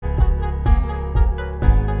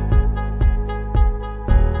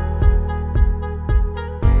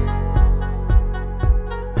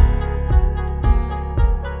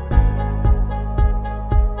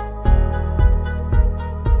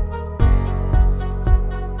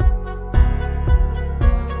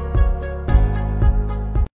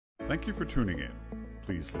Thank you for tuning in.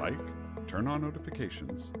 Please like, turn on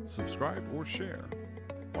notifications, subscribe, or share.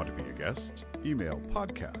 Want to be a guest? Email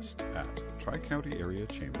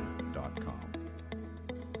podcast@tricountyareachamber.com.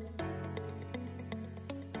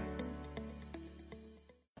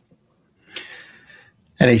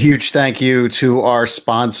 And a huge thank you to our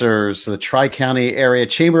sponsors, the Tri-County Area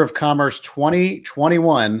Chamber of Commerce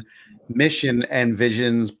 2021 Mission and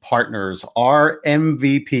Visions Partners, our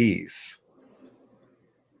MVPs.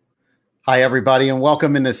 Hi, everybody, and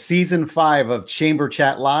welcome into Season 5 of Chamber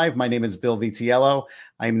Chat Live. My name is Bill Vitiello.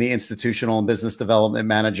 I'm the Institutional and Business Development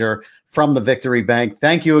Manager from the Victory Bank.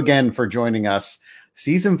 Thank you again for joining us.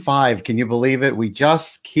 Season 5, can you believe it? We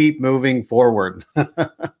just keep moving forward.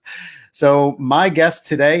 So my guest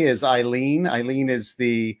today is Eileen. Eileen is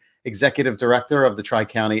the Executive Director of the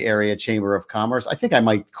Tri-County Area Chamber of Commerce. I think I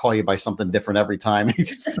might call you by something different every time.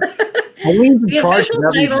 The official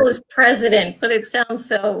title is President, but it sounds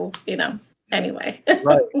so, anyway.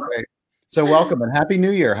 Right. So welcome and Happy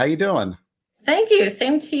New Year. How you doing? Thank you.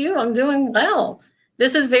 Same to you. I'm doing well.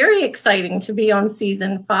 This is very exciting to be on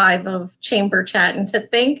Season 5 of Chamber Chat and to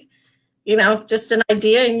think, just an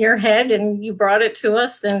idea in your head and you brought it to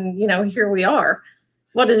us and, here we are.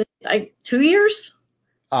 What is it, 2 years?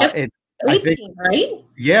 18, right?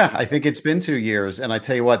 Yeah, I think it's been 2 years. And I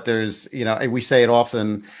tell you what, there's, we say it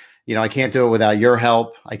often, I can't do it without your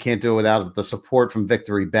help. I can't do it without the support from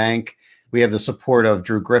Victory Bank. We have the support of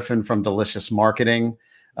Drew Griffin from Delicious Marketing.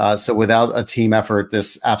 So without a team effort,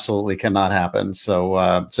 this absolutely cannot happen.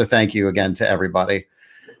 So thank you again to everybody.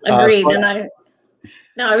 Agreed.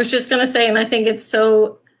 I was just going to say, and I think it's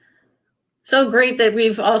so great that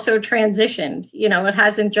we've also transitioned. It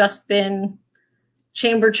hasn't just been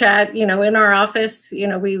Chamber Chat, in our office.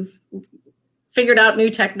 We've figured out new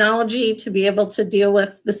technology to be able to deal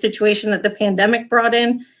with the situation that the pandemic brought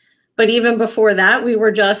in. But even before that, we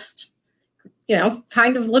were just,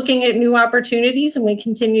 kind of looking at new opportunities, and we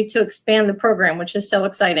continue to expand the program, which is so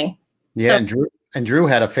exciting. Yeah, and Drew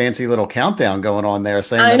had a fancy little countdown going on there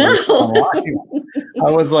saying, I know. I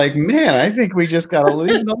was like, man, I think we just got a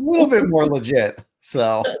little bit more legit.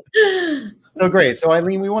 So great. So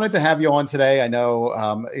Eileen, we wanted to have you on today. I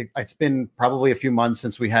know it's been probably a few months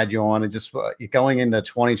since we had you on, and just going into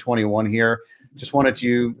 2021 here, just wanted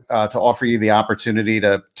to offer you the opportunity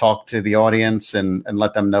to talk to the audience and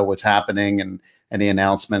let them know what's happening and any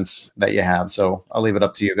announcements that you have. So I'll leave it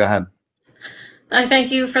up to you. Go ahead. I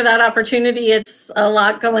thank you for that opportunity. It's a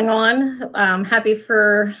lot going on. I'm happy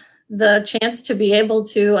for the chance to be able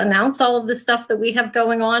to announce all of the stuff that we have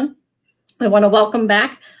going on. I want to welcome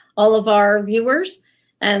back all of our viewers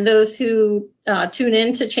and those who tune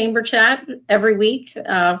in to Chamber Chat every week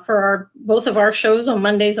for both of our shows on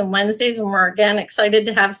Mondays and Wednesdays. And we're again excited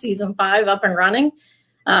to have Season 5 up and running.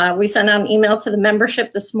 We sent out an email to the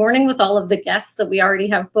membership this morning with all of the guests that we already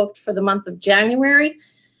have booked for the month of January.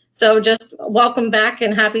 So just welcome back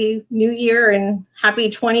and Happy New Year and Happy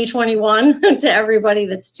 2021 to everybody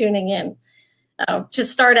that's tuning in. To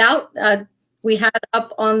start out, we had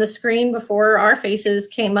up on the screen before our faces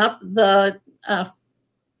came up the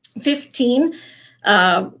 15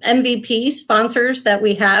 MVP sponsors that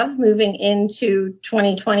we have moving into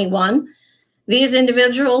 2021. These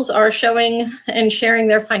individuals are showing and sharing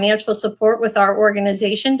their financial support with our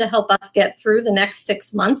organization to help us get through the next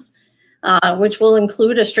 6 months. Which will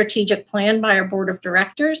include a strategic plan by our board of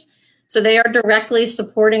directors. So they are directly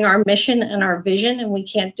supporting our mission and our vision, and we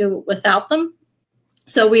can't do it without them.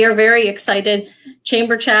 So we are very excited.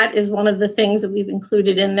 Chamber Chat is one of the things that we've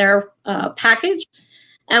included in their package.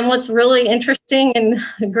 And what's really interesting and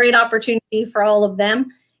a great opportunity for all of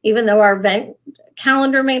them, even though our event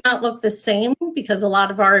calendar may not look the same because a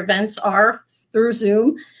lot of our events are through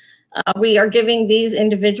Zoom, we are giving these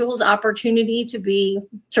individuals opportunity to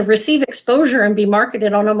receive exposure and be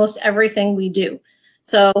marketed on almost everything we do.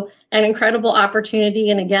 So an incredible opportunity.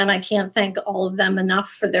 And again, I can't thank all of them enough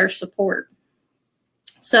for their support.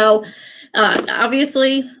 So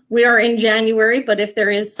obviously we are in January, but if there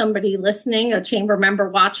is somebody listening, a chamber member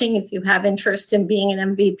watching, if you have interest in being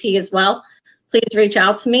an MVP as well, please reach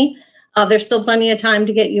out to me. There's still plenty of time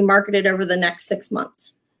to get you marketed over the next 6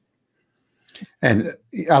 months. And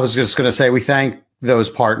I was just going to say, we thank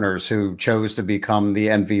those partners who chose to become the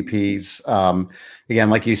MVPs.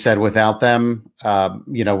 Again, like you said, without them,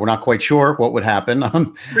 we're not quite sure what would happen.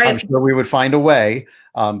 Right. I'm sure we would find a way,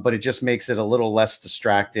 but it just makes it a little less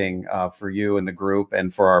distracting for you and the group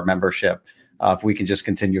and for our membership if we can just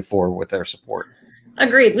continue forward with their support.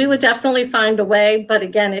 Agreed. We would definitely find a way, but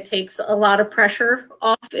again, it takes a lot of pressure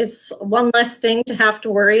off. It's one less thing to have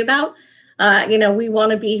to worry about. We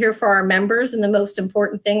want to be here for our members, and the most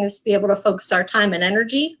important thing is to be able to focus our time and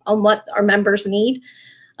energy on what our members need,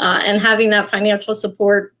 and having that financial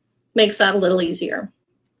support makes that a little easier.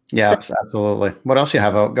 Yeah, absolutely. What else you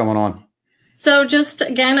have going on? So just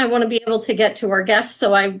again, I want to be able to get to our guests.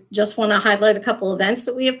 So I just want to highlight a couple events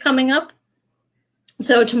that we have coming up.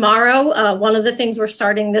 So tomorrow, one of the things we're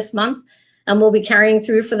starting this month and we'll be carrying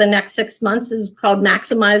through for the next 6 months is called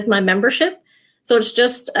Maximize My Membership. So it's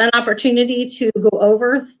just an opportunity to go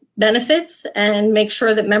over benefits and make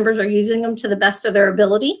sure that members are using them to the best of their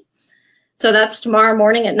ability. So that's tomorrow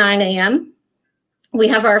morning at 9 a.m. We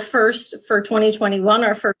have our first, for 2021,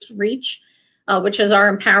 our first Reach, which is our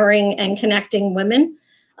Empowering and Connecting Women.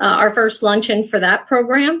 Our first luncheon for that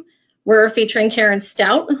program. We're featuring Karen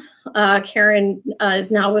Stout. Karen is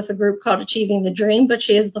now with a group called Achieving the Dream, but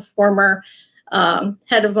she is the former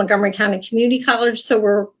head of Montgomery County Community College. So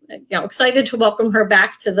we're excited to welcome her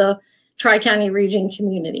back to the Tri-County region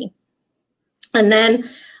community. And then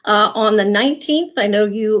on the 19th, I know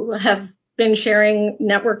you have been sharing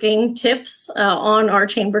networking tips on our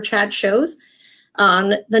Chamber Chat shows. On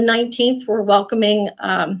the 19th, we're welcoming,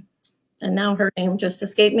 and now her name just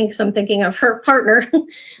escaped me because I'm thinking of her partner,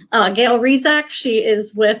 Gail Rizak. She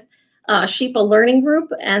is with Sheepa Learning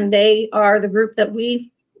Group, and they are the group that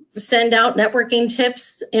we send out networking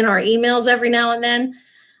tips in our emails every now and then.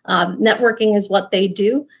 Networking is what they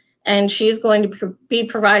do, and she's going to be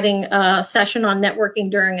providing a session on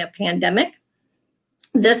networking during a pandemic.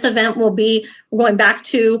 This event will be going back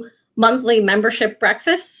to monthly membership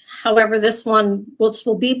breakfasts. However, this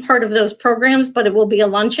will be part of those programs, but it will be a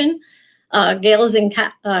luncheon. Gail is in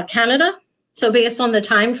Canada, so based on the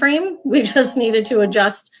time frame, we just needed to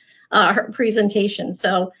adjust her presentation.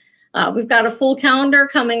 So we've got a full calendar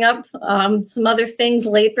coming up, some other things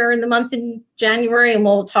later in the month in January, and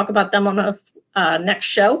we'll talk about them on a next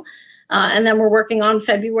show. And then we're working on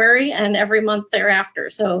February and every month thereafter.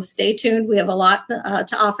 So stay tuned. We have a lot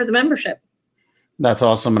to offer the membership. That's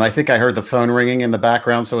awesome. And I think I heard the phone ringing in the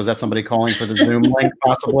background. So is that somebody calling for the Zoom link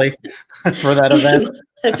possibly for that event?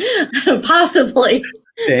 Possibly.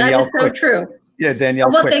 Danielle, that is so true. Yeah,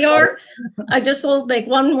 Danielle. What they are, I just will make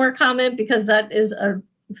one more comment because that is a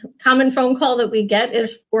common phone call that we get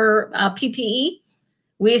is for PPE.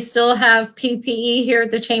 We still have PPE here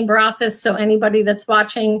at the Chamber office. So anybody that's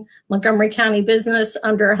watching Montgomery County business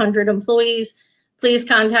under 100 employees, please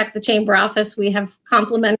contact the Chamber office. We have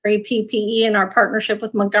complimentary PPE in our partnership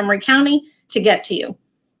with Montgomery County to get to you.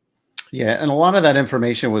 Yeah, and a lot of that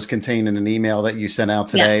information was contained in an email that you sent out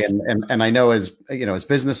today. Yes. And I know as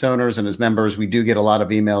business owners and as members, we do get a lot of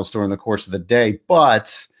emails during the course of the day,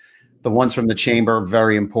 but the ones from the Chamber are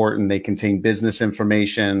very important. They contain business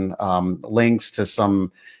information, links to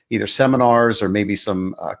some either seminars or maybe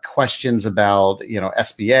some questions about,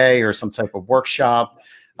 SBA or some type of workshop.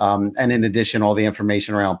 And in addition, all the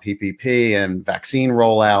information around PPP and vaccine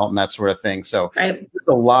rollout and that sort of thing. So There's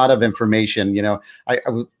a lot of information. I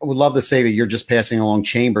would love to say that you're just passing along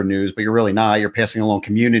Chamber news, but you're really not. You're passing along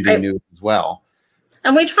community news as well.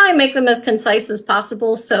 And we try and make them as concise as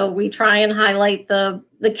possible. So we try and highlight the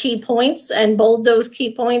key points and bold those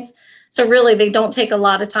key points. So really, they don't take a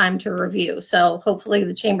lot of time to review. So hopefully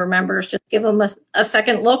the Chamber members just give them a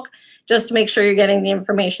second look just to make sure you're getting the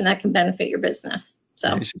information that can benefit your business.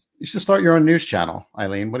 So you should start your own news channel,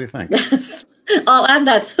 Eileen. What do you think? Yes, I'll add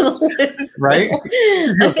that to the list. Right?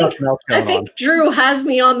 I think Drew has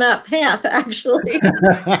me on that path, actually.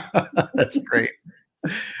 That's great.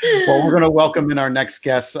 Well, we're going to welcome in our next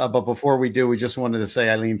guest. But before we do, we just wanted to say,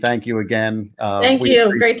 Eileen, thank you again. Thank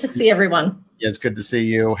you. Great to see everyone. Yeah, it's good to see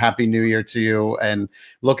you. Happy New Year to you. And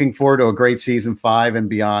looking forward to a great season 5 and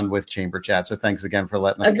beyond with Chamber Chat. So thanks again for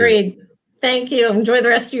letting us. Agreed. Thank you. Enjoy the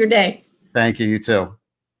rest of your day. Thank you. You too.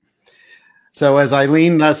 So as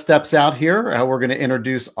Eileen steps out here, we're going to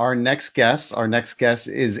introduce our next guest. Our next guest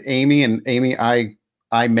is Amy. And Amy,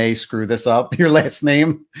 I may screw this up. Your last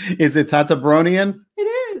name, is it Tatabronian? It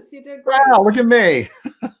is. You did great. Wow, look at me.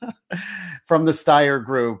 From the Steyer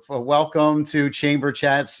Group. Welcome to Chamber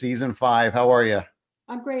Chat Season 5. How are you?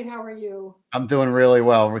 I'm great. How are you? I'm doing really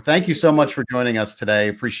well. Thank you so much for joining us today.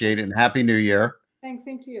 Appreciate it. And Happy New Year. Thanks.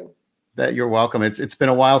 Same to you. That you're welcome. It's been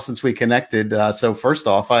a while since we connected. So first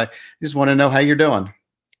off, I just want to know how you're doing.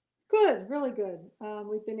 Good, really good.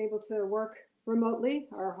 We've been able to work remotely.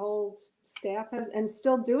 Our whole staff has, and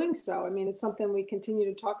still doing so. I mean, it's something we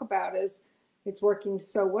continue to talk about is it's working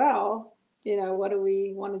so well. What do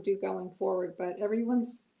we want to do going forward? But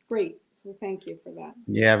everyone's great. So thank you for that.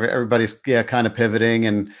 Yeah, everybody's kind of pivoting.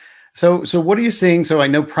 And so what are you seeing? So I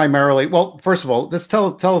know primarily, well, first of all, let's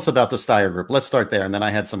tell us about the Steyer Group. Let's start there. And then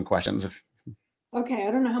I had some questions. Okay,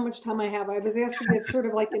 I don't know how much time I have. I was asked to give sort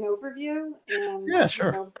of like an overview and Yeah,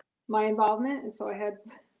 sure. my involvement, and so I had.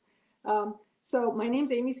 So my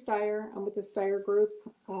name's Amy Steyer. I'm with the Steyer Group.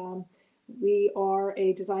 We are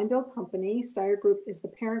a design build company. Steyer Group is the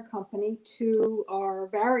parent company to our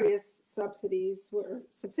various subsidiaries.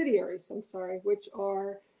 I'm sorry, which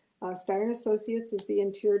are Steyer Associates is the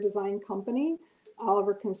interior design company.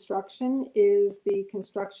 Oliver Construction is the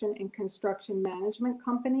construction and construction management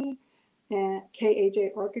company. And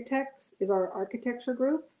KAJ Architects is our architecture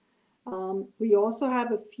group. We also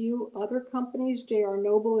have a few other companies. JR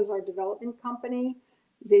Noble is our development company.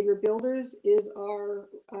 Xavier Builders is our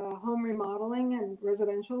home remodeling and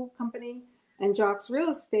residential company. And Jocks Real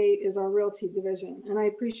Estate is our realty division. And I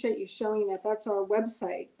appreciate you showing that. That's our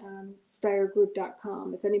website,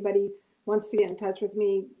 steyergroup.com. If anybody wants to get in touch with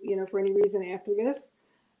me, for any reason after this.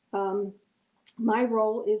 My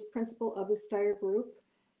role is principal of the Steyer Group.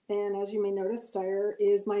 And as you may notice, Steyer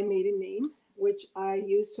is my maiden name, which I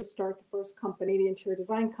used to start the first company, the interior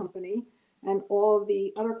design company. And all of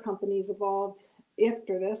the other companies evolved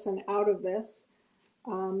after this and out of this.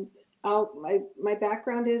 My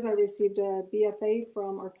background is I received a BFA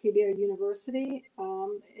from Arcadia University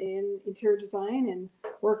in interior design and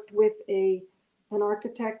worked with an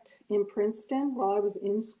architect in Princeton while I was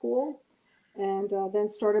in school. And then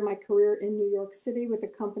started my career in New York City with a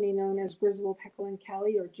company known as Griswold, Heckle &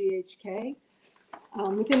 Kelly, or GHK.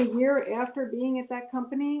 Within a year after being at that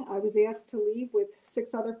company, I was asked to leave with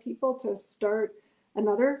 6 other people to start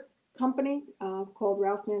another company called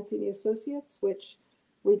Ralph Mancini Associates, which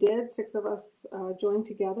we did. 6 of us joined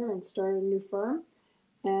together and started a new firm.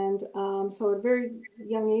 And so at a very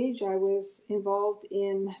young age, I was involved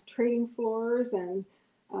in trading floors and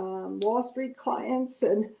Wall Street clients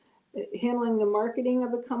and handling the marketing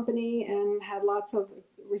of the company, and had lots of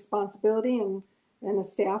responsibility and a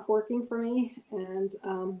staff working for me. And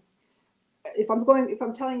if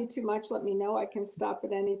I'm telling you too much, let me know. I can stop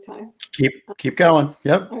at any time. Keep going.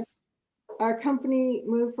 Yep. Our company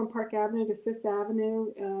moved from Park Avenue to Fifth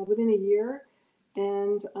Avenue within a year,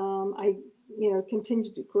 and I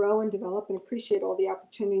continued to grow and develop and appreciate all the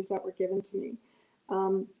opportunities that were given to me.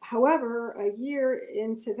 However, a year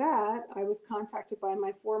into that, I was contacted by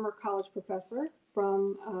my former college professor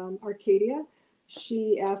from Arcadia.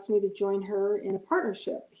 She asked me to join her in a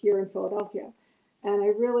partnership here in Philadelphia. And I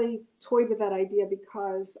really toyed with that idea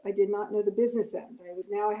because I did not know the business end.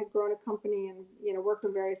 I had grown a company and worked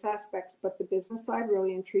on various aspects, but the business side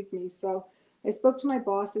really intrigued me. So I spoke to my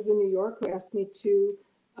bosses in New York, who asked me to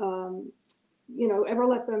ever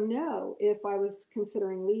let them know if I was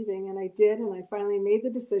considering leaving. And I did, and I finally made the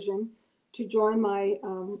decision to join my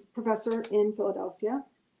professor in Philadelphia.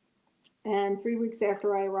 And 3 weeks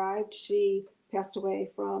after I arrived, she passed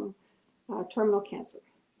away from terminal cancer,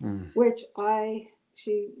 which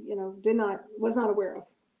she was not aware of.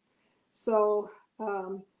 So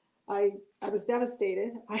I was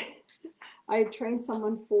devastated. I had trained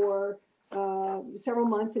someone for several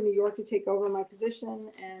months in New York to take over my position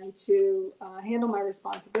and to handle my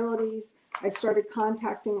responsibilities. I started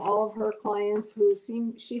contacting all of her clients who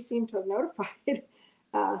she seemed to have notified,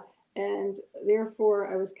 and therefore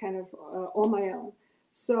I was kind of on my own.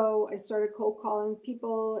 So I started cold calling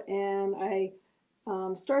people, and I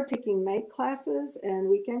started taking night classes and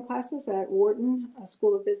weekend classes at Wharton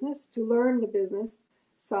School of Business to learn the business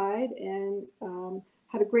side, and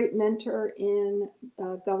had a great mentor in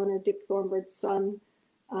Governor Dick Thornburg's son,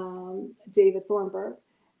 David Thornburg,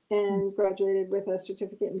 and graduated with a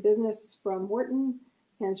certificate in business from Wharton.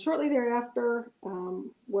 And shortly thereafter,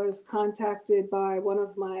 was contacted by one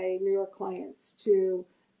of my New York clients to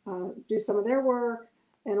do some of their work,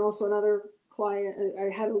 and also another client. I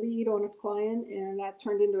had a lead on a client, and that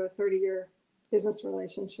turned into a 30-year business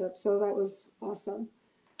relationship. So that was awesome.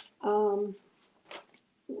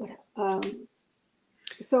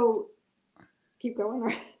 So keep going.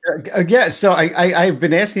 Right? Yeah. So I've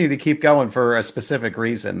been asking you to keep going for a specific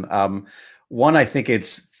reason. One, I think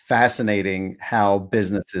it's fascinating how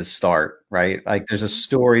businesses start, right? Like there's a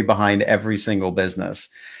story behind every single business.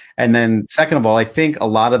 And then second of all, I think a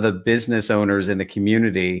lot of the business owners in the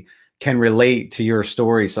community can relate to your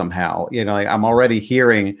story somehow. I'm already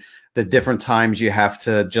hearing the different times you have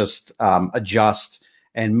to just adjust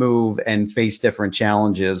and move and face different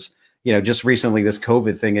challenges. Just recently, this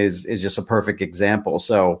COVID thing is just a perfect example.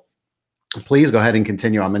 So please go ahead and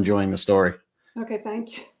continue. I'm enjoying the story. Okay,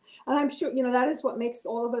 thank you. And I'm sure, that is what makes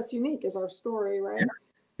all of us unique, is our story, right?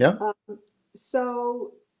 Yeah.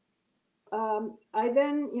 So I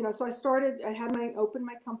then, so I opened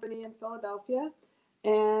my company in Philadelphia,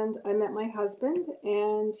 and I met my husband,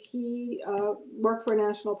 and he worked for a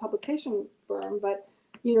national publication firm, but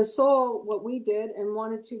saw what we did and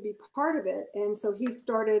wanted to be part of it. And so he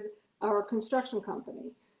started our construction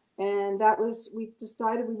company. And we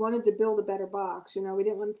decided we wanted to build a better box. We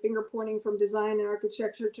didn't want finger pointing from design and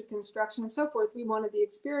architecture to construction and so forth. We wanted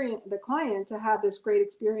the client to have this great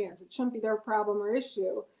experience. It shouldn't be their problem or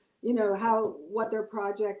issue, what their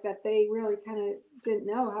project that they really kind of didn't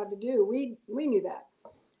know how to do. We knew that,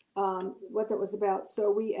 what that was about.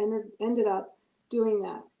 So we ended up doing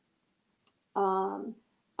that.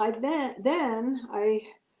 I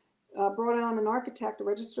brought on an architect, a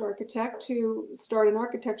registered architect, to start an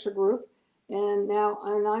architecture group, and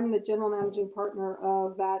I'm the general managing partner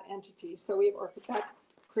of that entity. So we have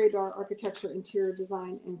created our architecture, interior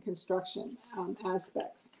design, and construction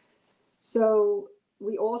aspects. So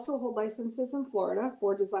we also hold licenses in Florida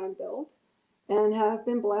for design build, and have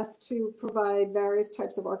been blessed to provide various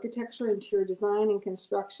types of architecture, interior design, and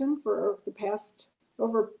construction for the past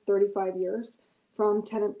over 35 years, from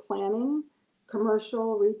tenant planning,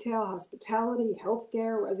 commercial, retail, hospitality,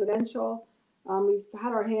 healthcare, residential. We've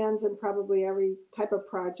had our hands in probably every type of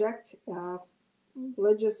project,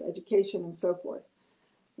 religious, education, and so forth.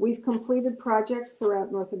 We've completed projects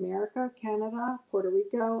throughout North America, Canada, Puerto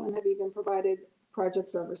Rico, and have even provided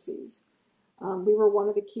projects overseas. We were one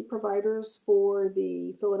of the key providers for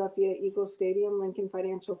the Philadelphia Eagles Stadium, Lincoln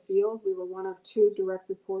Financial Field. We were one of 2 direct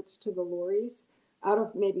reports to the Lories, out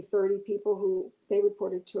of maybe 30 people who they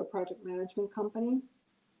reported to a project management company.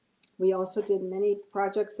 We also did many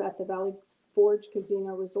projects at the Valley Forge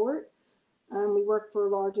Casino Resort. We work for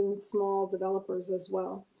large and small developers as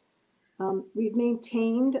well. We've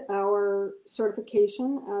maintained our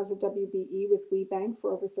certification as a WBE with WeBank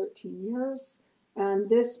for over 13 years. And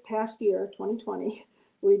this past year, 2020,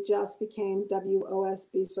 we just became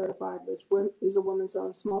WOSB certified, which is a women's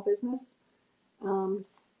owned small business.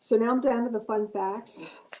 So now I'm down to the fun facts.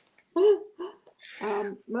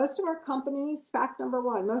 Most of our companies, fact number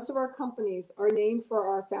 1, most of our companies are named for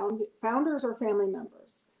our founders or family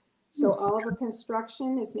members. So Oliver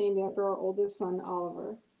Construction is named after our oldest son,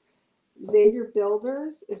 Oliver. Xavier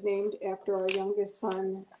Builders is named after our youngest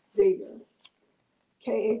son, Xavier.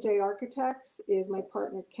 KAJ Architects is my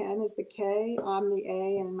partner, Ken is the K, I'm the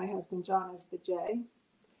A, and my husband, John, is the J.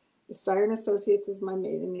 The Steyer & Associates is my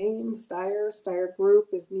maiden name. Steyer Group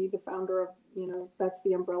is me, the founder of, that's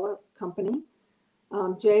the umbrella company.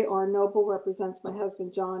 J.R. Noble represents my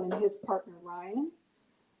husband, John, and his partner, Ryan.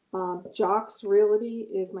 Jocks Realty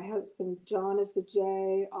is my husband, John is the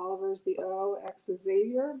J, Oliver's the O, X is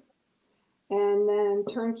Xavier. And then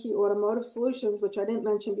Turnkey Automotive Solutions, which I didn't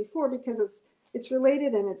mention before because it's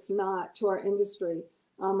related and it's not to our industry.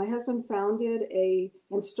 My husband founded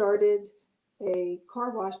and started a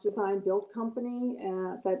car wash design build company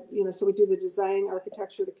so we do the design,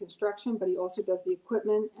 architecture, the construction, but he also does the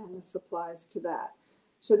equipment and the supplies to that.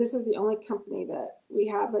 So this is the only company that we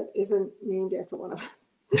have that isn't named after one of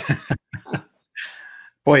us.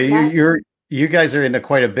 Boy, you guys are into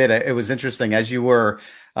quite a bit. It was interesting as you were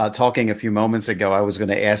talking a few moments ago. I was going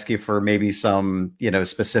to ask you for maybe some,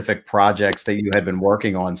 specific projects that you had been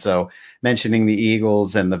working on. So mentioning the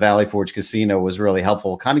Eagles and the Valley Forge Casino was really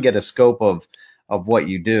helpful. Kind of get a scope of what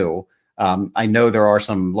you do. I know there are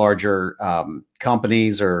some larger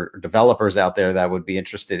companies or developers out there that would be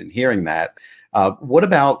interested in hearing that. What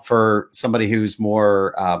about for somebody who's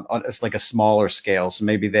more it's like a smaller scale? So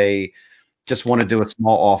maybe they just want to do a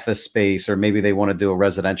small office space, or maybe they want to do a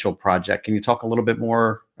residential project. Can you talk a little bit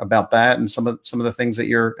more about that and some of the things that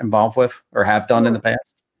you're involved with or have done in the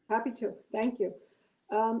past? Happy to. Thank you.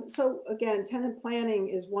 So again, tenant planning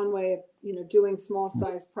is one way of doing small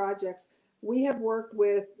size projects. We have worked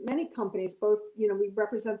with many companies, both we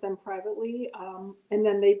represent them privately, and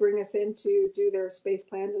then they bring us in to do their space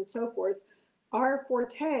plans and so forth. Our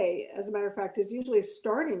forte, as a matter of fact, is usually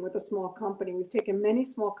starting with a small company. We've taken many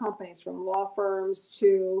small companies, from law firms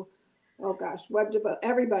to, web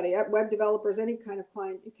developers, any kind of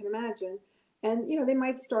client you can imagine. And, they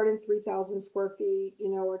might start in 3,000 square feet,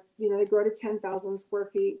 or, they grow to 10,000 square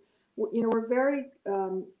feet. We're very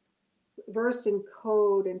versed in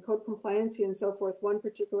code and code compliancy and so forth. One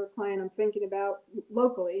particular client I'm thinking about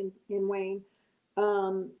locally in Wayne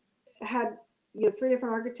had, 3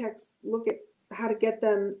 different architects look at how to get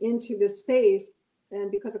them into this space, and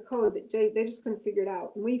because of code, they just couldn't figure it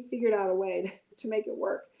out. And we figured out a way to make it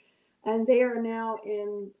work. And they are now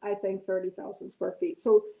in, I think, 30,000 square feet.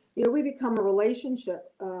 So, we become a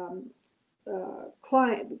relationship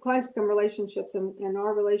clients become relationships, and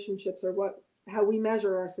our relationships are how we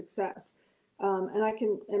measure our success.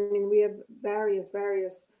 We have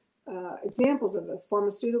various examples of this.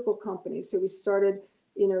 Pharmaceutical companies who we started,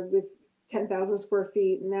 with 10,000 square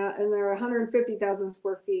feet, and they're 150,000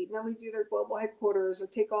 square feet. Now we do their global headquarters, or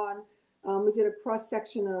take on. We did a cross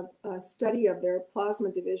section of study of their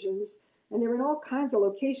plasma divisions, and they were in all kinds of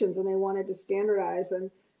locations, and they wanted to standardize,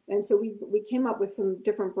 and so we came up with some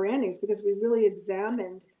different brandings because we really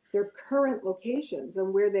examined their current locations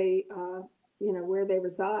and where they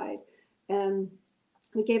reside, and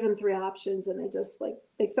we gave them 3 options, and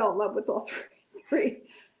they fell in love with all three.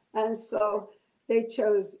 And so they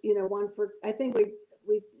chose, one for, I think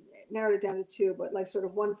we narrowed it down to 2, but like sort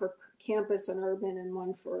of one for campus and urban, and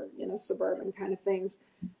one for, suburban kind of things.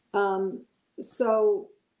 So,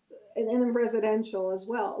 and then residential as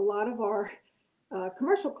well. A lot of our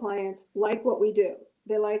commercial clients like what we do.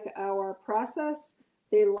 They like our process.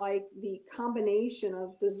 They like the combination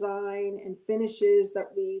of design and finishes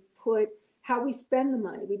that we put, how we spend the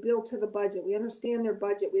money. We build to the budget. We understand their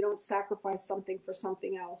budget. We don't sacrifice something for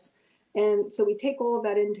something else. And so we take all of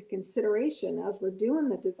that into consideration as we're doing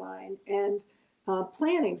the design and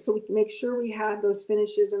planning. So we can make sure we have those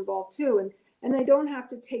finishes involved too. And they don't have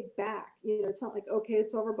to take back. It's not like, okay,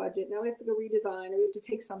 it's over budget. Now we have to go redesign, or we have to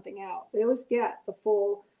take something out. They always get the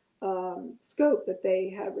full scope that they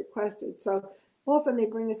had requested. So often they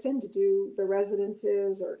bring us in to do the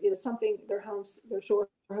residences, or something, their homes, their short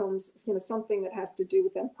homes, something that has to do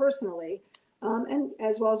with them personally, and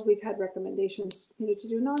as well as we've had recommendations to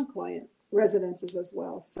do non-client residences as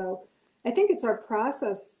well. So I think it's our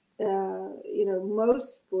process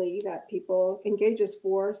mostly that people engage us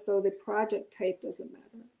for, so the project type doesn't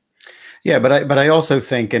matter. Yeah, but I also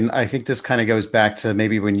think, and I think this kind of goes back to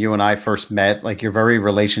maybe when you and I first met, like you're very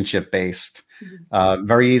relationship based,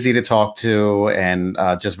 very easy to talk to, and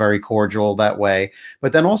just very cordial that way.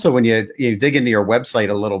 But then also when you dig into your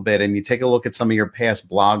website a little bit and you take a look at some of your past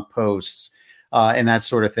blog posts and that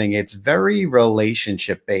sort of thing, it's very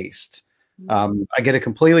relationship based. I get a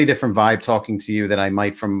completely different vibe talking to you than I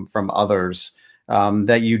might from others.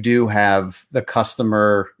 That you do have the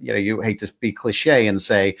customer, you hate to be cliche and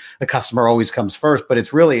say the customer always comes first, but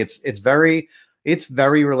it's really, it's very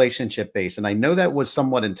relationship based. And I know that was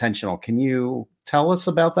somewhat intentional. Can you tell us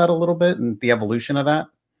about that a little bit and the evolution of that?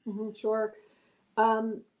 Sure.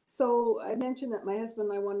 So I mentioned that my husband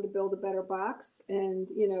and I wanted to build a better box, and,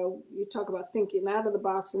 you talk about thinking out of the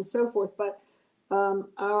box and so forth, but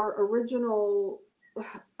our original,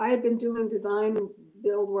 I had been doing design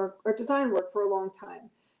work for a long time.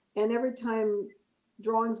 And every time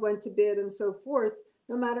drawings went to bid and so forth,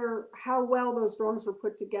 no matter how well those drawings were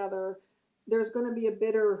put together, there's going to be a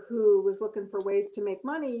bidder who was looking for ways to make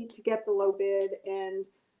money to get the low bid and,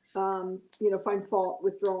 find fault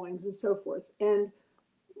with drawings and so forth. And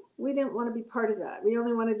we didn't want to be part of that. We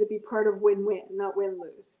only wanted to be part of win-win, not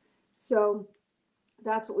win-lose. So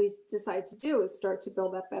that's what we decided to do, is start to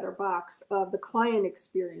build that better box of the client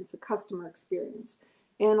experience, the customer experience.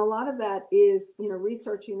 And a lot of that is,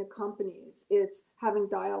 researching the companies. It's having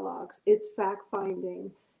dialogues. It's fact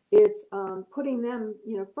finding. It's putting them,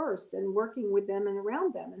 first, and working with them and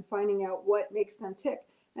around them, and finding out what makes them tick.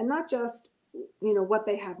 And not just, what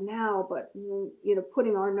they have now, but,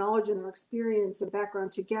 putting our knowledge and our experience and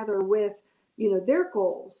background together with, their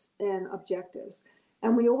goals and objectives.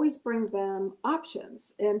 And we always bring them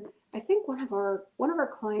options. And I think one of our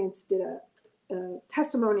clients did a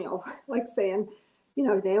testimonial, like saying,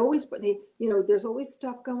 there's always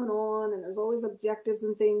stuff going on, and there's always objectives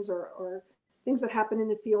and things, or things that happen in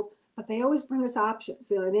the field, but they always bring us options.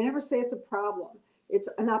 They never say it's a problem. It's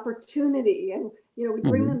an opportunity. And, we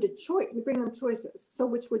bring them to choice. We bring them choices. So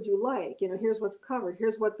which would you like? Here's what's covered.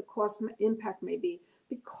 Here's what the cost impact may be.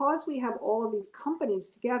 Because we have all of these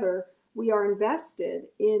companies together, we are invested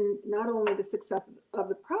in not only the success of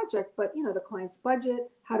the project, but, the client's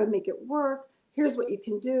budget, how to make it work. Here's what you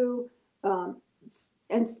can do,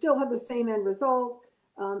 and still have the same end result.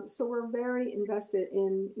 So we're very invested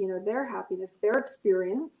in, their happiness, their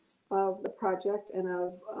experience of the project and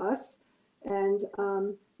of us. And,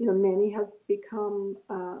 many have become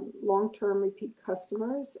long-term repeat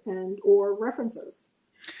customers or references.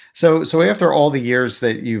 So after all the years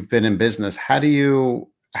that you've been in business, how do you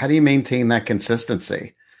maintain that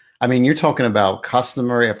consistency? I mean, you're talking about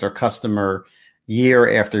customer after customer,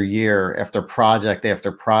 year after year, after project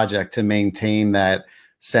to maintain that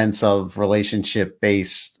sense of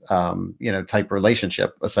relationship-based, type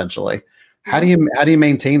relationship, essentially. How do you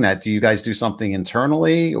maintain that? Do you guys do something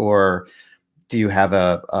internally, or do you have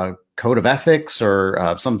a code of ethics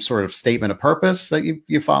or some sort of statement of purpose that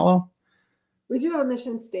you follow? We do have a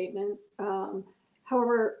mission statement.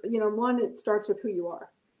 However, one, it starts with who you are.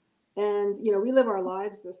 And, you know, we live our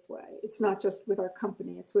lives this way. It's not just with our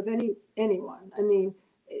company, it's with anyone. I mean,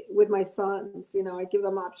 with my sons, you know, I give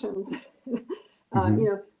them options. You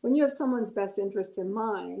know, when you have someone's best interests in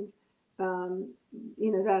mind,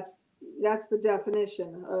 you know, that's the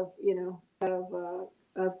definition of, you know,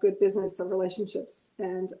 of good business, of relationships.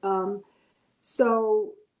 And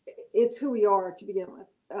so it's who we are to begin with.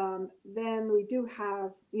 Then we do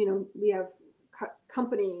have, you know, we have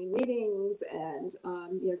company meetings and,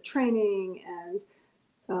 you know, training and,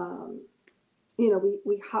 you know,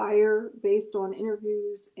 we hire based on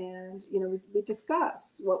interviews and, you know, we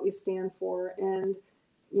discuss what we stand for and,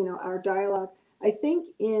 you know, our dialogue. I think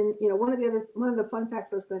you know, one of the fun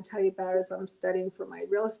facts I was going to tell you about is I'm studying for my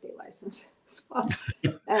real estate license as well.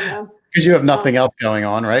 And because you have nothing else going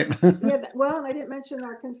on, right? Yeah, well, and I didn't mention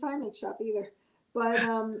our consignment shop either, but,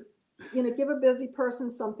 you know, give a busy person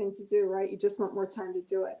something to do, right? You just want more time to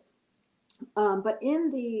do it. But in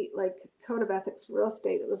the like code of ethics for real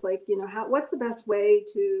estate, it was like, you know, what's the best way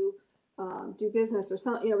to do business or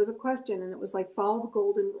something? You know, it was a question, and it was like follow the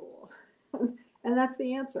golden rule, and that's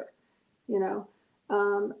the answer, you know.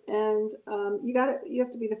 You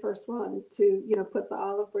have to be the first one to, you know, put the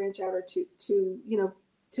olive branch out or to you know,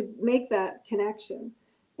 to make that connection.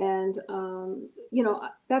 And you know,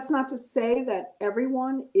 that's not to say that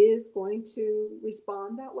everyone is going to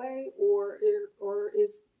respond that way or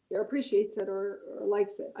appreciates it or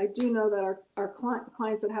likes it. I do know that our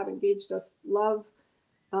clients that have engaged us love,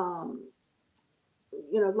 you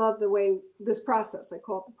know, love the way this process, I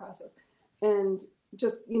call it the process, and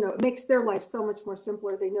just, you know, it makes their life so much more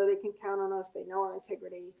simpler. They know they can count on us. They know our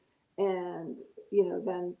integrity, and, you know,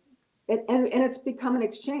 then and it's become an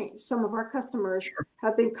exchange. Some of our customers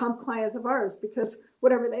have become clients of ours because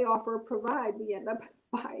whatever they offer or provide, we end up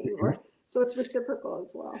buying. So it's reciprocal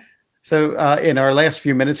as well. So in our last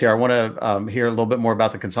few minutes here, I want to hear a little bit more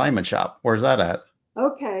about the consignment shop. Where's that at?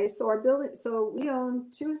 Okay, so our building, so we own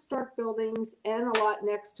 2 historic buildings and a lot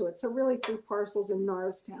next to it. So really 3 parcels in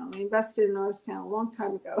Norristown. We invested in Norristown a long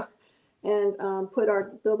time ago and put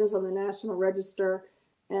our buildings on the National Register.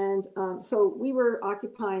 And so we were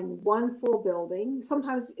occupying 1 full building.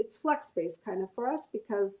 Sometimes it's flex space kind of for us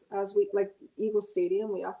because as we, like Eagle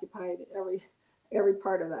Stadium, we occupied every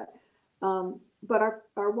part of that. But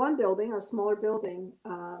our 1 building, our smaller building,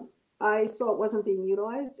 I saw it wasn't being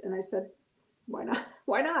utilized, and I said, why not?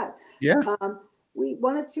 Why not? Yeah. We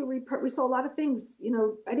wanted to we saw a lot of things, you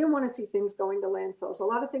know, I didn't want to see things going to landfills. A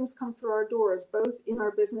lot of things come through our doors, both in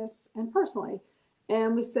our business and personally.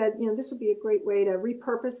 And we said, you know, this would be a great way to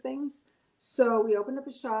repurpose things. So we opened up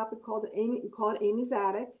a shop. We call it Amy's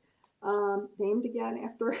Attic, named again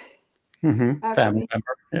after, family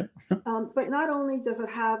member. Yeah. But not only does it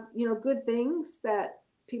have, you know, good things that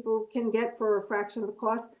people can get for a fraction of the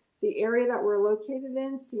cost, the area that we're located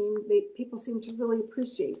in people seem to really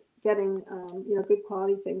appreciate getting, you know, good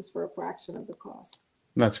quality things for a fraction of the cost.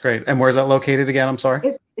 That's great. And where's that located again? I'm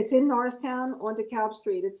sorry. It's in Norristown on DeKalb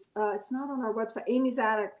Street. It's not on our website. Amy's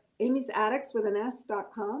Attics with an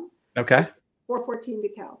S.com. Okay. 414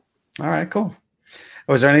 DeKalb. All right, cool.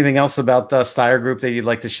 Was there anything else about the Steyer Group that you'd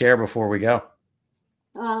like to share before we go?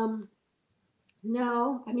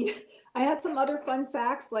 No, I mean, I had some other fun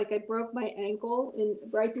facts, like I broke my ankle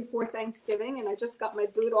right before Thanksgiving, and I just got my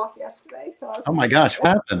boot off yesterday. So I was oh my gosh, what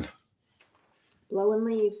happened? Blowing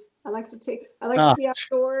leaves. I like to be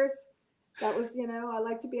outdoors. That was, you know, I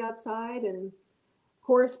like to be outside, and of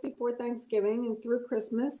course before Thanksgiving and through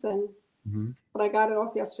Christmas, and but I got it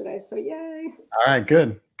off yesterday, so yay. All right,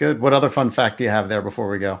 good. What other fun fact do you have there before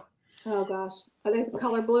we go? Oh gosh, I like the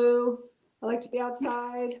color blue. I like to be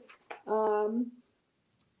outside.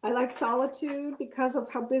 I like solitude because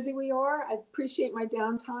of how busy we are. I appreciate my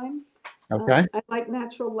downtime. Okay. I like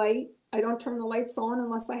natural light. I don't turn the lights on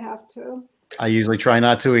unless I have to. I usually try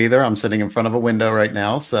not to either. I'm sitting in front of a window right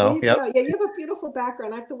now. So, yeah, you have a beautiful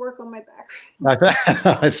background. I have to work on my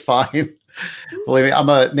background. It's fine. Believe me, I'm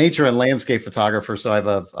a nature and landscape photographer. So I have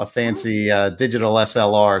a fancy digital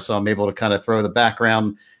SLR. So I'm able to kind of throw the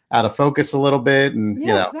background out of focus a little bit. And, yeah,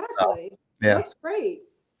 you know, exactly. Yeah. It looks great.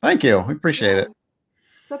 Thank you. We appreciate it.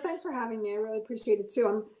 So thanks for having me. I really appreciate it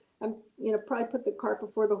too. I'm, you know, probably put the cart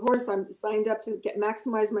before the horse. I'm signed up to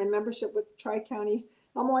maximize my membership with Tri-County.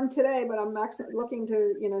 I'm on today, but I'm looking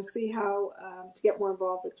to, you know, see how to get more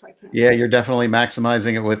involved with Tri-County. Yeah, you're definitely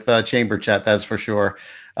maximizing it with Chamber Chat. That's for sure.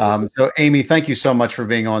 So Amy, thank you so much for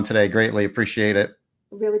being on today. Greatly appreciate it.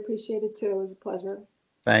 Really appreciate it too. It was a pleasure.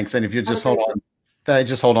 Thanks. And if you just hold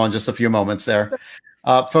on just a few moments there.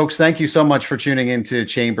 Folks, thank you so much for tuning into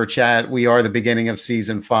Chamber Chat. We are the beginning of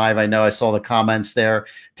season 5. I know I saw the comments there.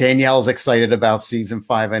 Danielle's excited about season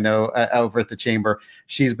 5. I know over at the Chamber,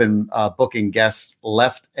 she's been booking guests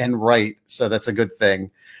left and right. So that's a good thing.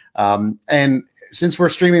 And since we're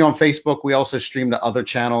streaming on Facebook, we also stream to other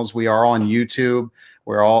channels. We are on YouTube.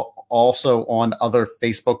 We're also on other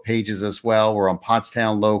Facebook pages as well. We're on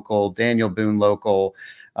Pottstown Local, Daniel Boone Local,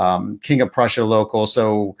 King of Prussia Local.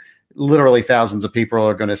 So literally thousands of people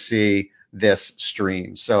are going to see this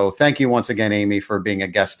stream. So thank you once again, Amy, for being a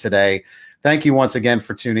guest today. Thank you once again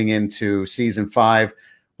for tuning in to season 5.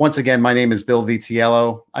 Once again, my name is Bill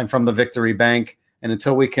Vitiello. I'm from the Victory Bank. And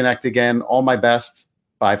until we connect again, all my best.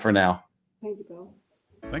 Bye for now. Thank you, Bill.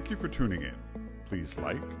 Thank you for tuning in. Please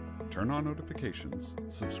like, turn on notifications,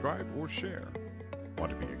 subscribe, or share.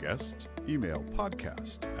 Want to be a guest? Email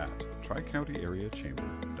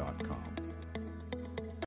podcast@tricountyareachamber.com.